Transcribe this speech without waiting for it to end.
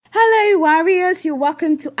Warriors, you're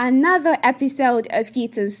welcome to another episode of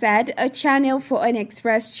Keaton Said, a channel for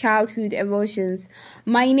unexpressed childhood emotions.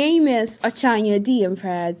 My name is Achanya D.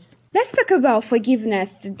 Imprez. Let's talk about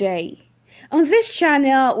forgiveness today. On this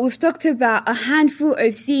channel, we've talked about a handful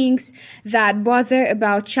of things that bother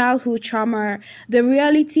about childhood trauma, the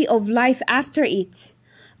reality of life after it,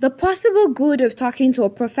 the possible good of talking to a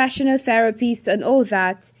professional therapist and all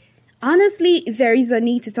that. Honestly, there is a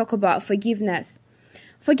need to talk about forgiveness.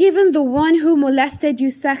 Forgiving the one who molested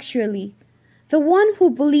you sexually, the one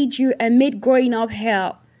who bullied you and made growing up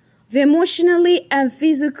hell, the emotionally and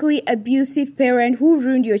physically abusive parent who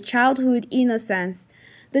ruined your childhood innocence,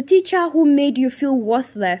 the teacher who made you feel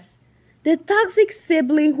worthless, the toxic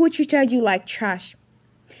sibling who treated you like trash.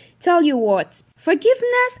 Tell you what,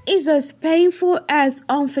 forgiveness is as painful as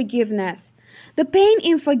unforgiveness. The pain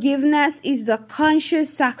in forgiveness is the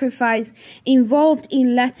conscious sacrifice involved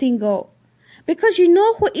in letting go. Because you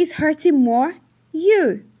know who is hurting more?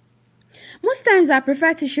 You. Most times I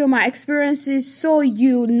prefer to share my experiences so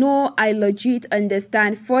you know I legit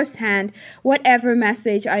understand firsthand whatever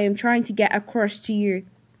message I am trying to get across to you.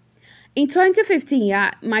 In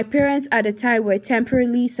 2015, my parents at the time were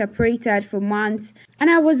temporarily separated for months,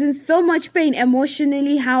 and I was in so much pain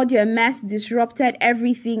emotionally how their mess disrupted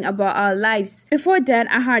everything about our lives. Before then,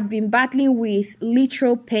 I had been battling with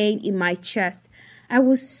literal pain in my chest. I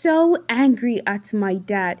was so angry at my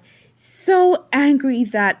dad, so angry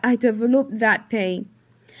that I developed that pain.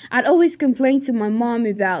 I'd always complain to my mom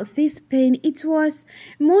about this pain. It was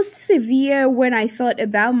most severe when I thought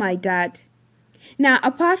about my dad. Now,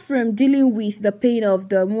 apart from dealing with the pain of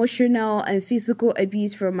the emotional and physical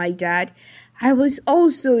abuse from my dad, I was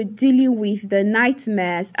also dealing with the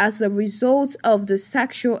nightmares as a result of the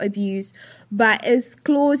sexual abuse by a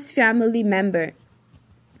close family member.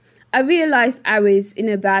 I realized I was in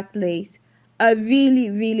a bad place, a really,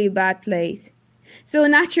 really bad place. So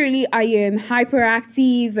naturally, I am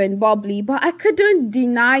hyperactive and bubbly, but I couldn't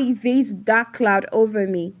deny this dark cloud over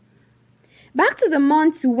me. Back to the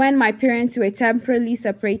months when my parents were temporarily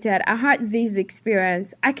separated, I had this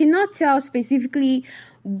experience. I cannot tell specifically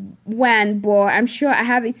when, but I'm sure I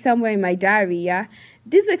have it somewhere in my diary,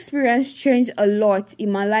 This experience changed a lot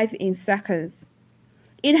in my life in seconds.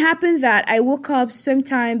 It happened that I woke up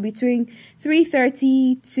sometime between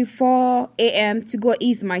 3:30 to 4 a.m. to go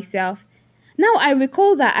ease myself. Now I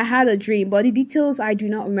recall that I had a dream, but the details I do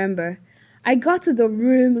not remember. I got to the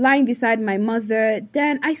room, lying beside my mother,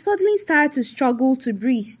 then I suddenly started to struggle to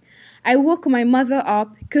breathe. I woke my mother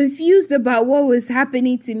up, confused about what was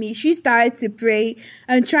happening to me. She started to pray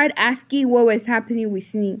and tried asking what was happening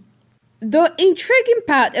with me. The intriguing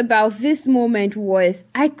part about this moment was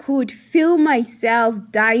I could feel myself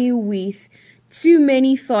dying with too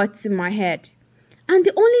many thoughts in my head. And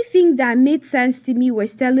the only thing that made sense to me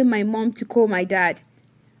was telling my mom to call my dad.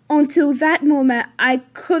 Until that moment, I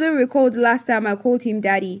couldn't recall the last time I called him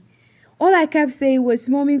daddy. All I kept saying was,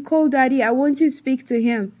 "Mommy, call daddy, I want to speak to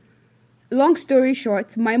him." Long story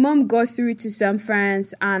short, my mom got through to some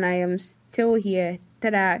friends and I am still here.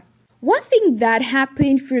 Ta-da! One thing that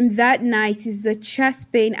happened from that night is the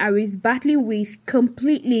chest pain I was battling with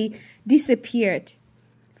completely disappeared.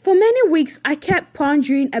 For many weeks, I kept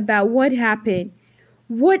pondering about what happened.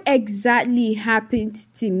 What exactly happened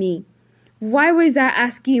to me? Why was I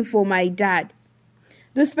asking for my dad?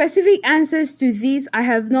 The specific answers to these I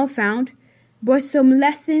have not found, but some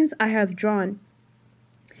lessons I have drawn.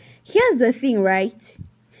 Here's the thing, right?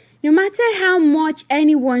 No matter how much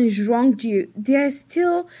anyone's wronged you, there's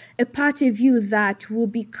still a part of you that will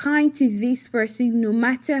be kind to this person no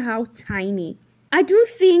matter how tiny. I do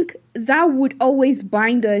think that would always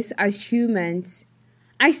bind us as humans.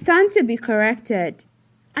 I stand to be corrected.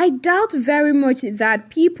 I doubt very much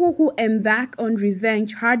that people who embark on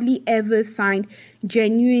revenge hardly ever find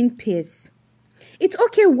genuine peace. It's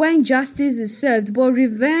okay when justice is served, but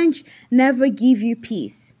revenge never gives you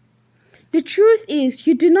peace. The truth is,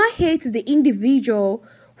 you do not hate the individual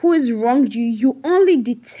who has wronged you. You only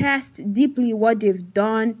detest deeply what they've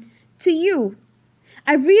done to you.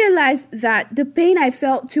 I realized that the pain I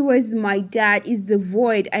felt towards my dad is the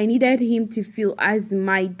void I needed him to feel as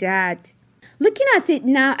my dad. Looking at it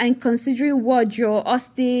now and considering what Joel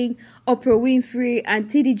Osteen, Oprah Winfrey, and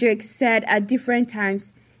T.D. Jakes said at different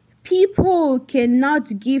times, people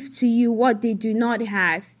cannot give to you what they do not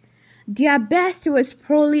have. Their best was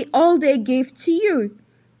probably all they gave to you.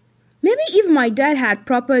 Maybe if my dad had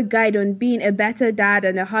proper guide on being a better dad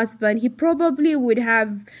and a husband, he probably would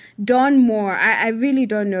have done more. I really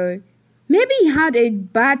don't know. Maybe he had a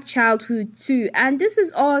bad childhood too, and this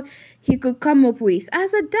is all he could come up with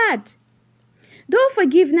as a dad. Though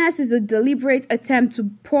forgiveness is a deliberate attempt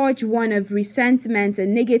to purge one of resentment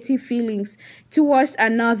and negative feelings towards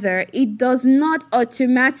another, it does not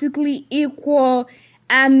automatically equal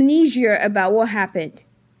amnesia about what happened.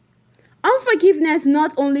 Unforgiveness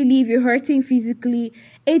not only leaves you hurting physically,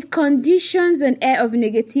 it conditions an air of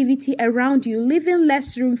negativity around you, leaving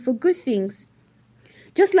less room for good things.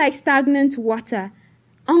 Just like stagnant water,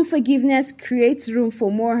 unforgiveness creates room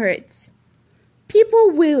for more hurts.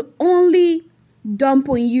 People will only dump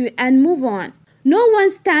on you and move on. No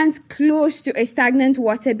one stands close to a stagnant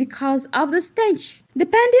water because of the stench.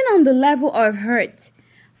 Depending on the level of hurt,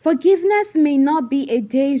 forgiveness may not be a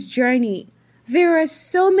day's journey. There are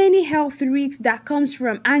so many health risks that comes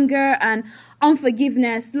from anger and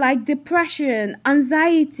unforgiveness, like depression,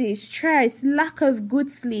 anxiety, stress, lack of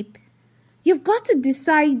good sleep. You've got to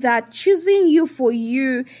decide that choosing you for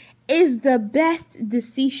you is the best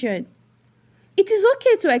decision. It is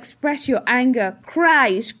okay to express your anger,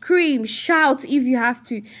 cry, scream, shout if you have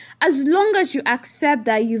to, as long as you accept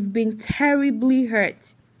that you've been terribly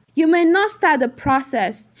hurt. You may not start the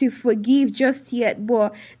process to forgive just yet,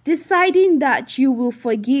 but deciding that you will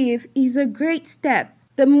forgive is a great step.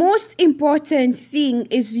 The most important thing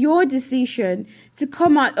is your decision to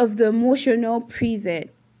come out of the emotional prison.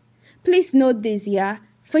 Please note this, yeah?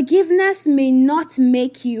 Forgiveness may not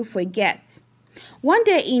make you forget. One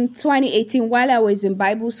day in 2018, while I was in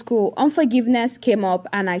Bible school, unforgiveness came up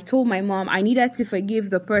and I told my mom I needed to forgive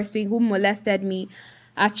the person who molested me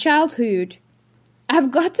at childhood. I've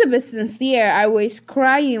got to be sincere. I was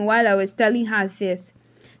crying while I was telling her this.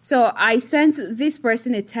 So I sent this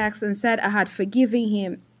person a text and said I had forgiven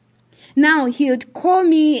him. Now he would call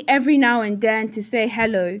me every now and then to say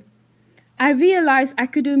hello. I realized I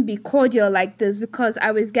couldn't be cordial like this because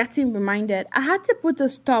I was getting reminded. I had to put a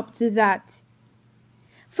stop to that.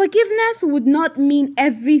 Forgiveness would not mean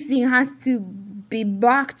everything has to be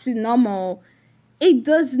back to normal. It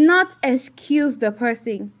does not excuse the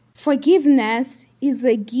person. Forgiveness is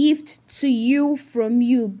a gift to you from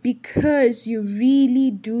you because you really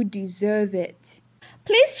do deserve it.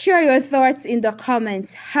 Please share your thoughts in the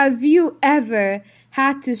comments. Have you ever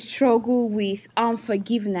had to struggle with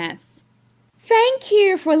unforgiveness? Thank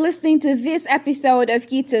you for listening to this episode of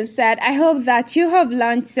Keaton Said. I hope that you have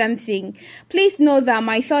learned something. Please know that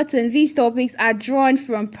my thoughts on these topics are drawn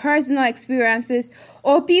from personal experiences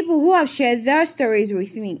or people who have shared their stories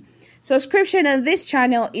with me. Subscription on this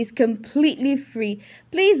channel is completely free.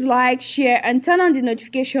 Please like, share, and turn on the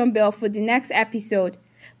notification bell for the next episode.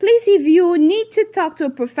 Please, if you need to talk to a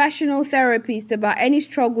professional therapist about any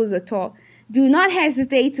struggles at all, do not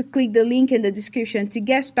hesitate to click the link in the description to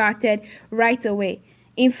get started right away.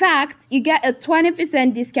 In fact, you get a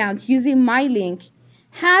 20% discount using my link.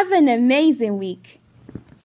 Have an amazing week.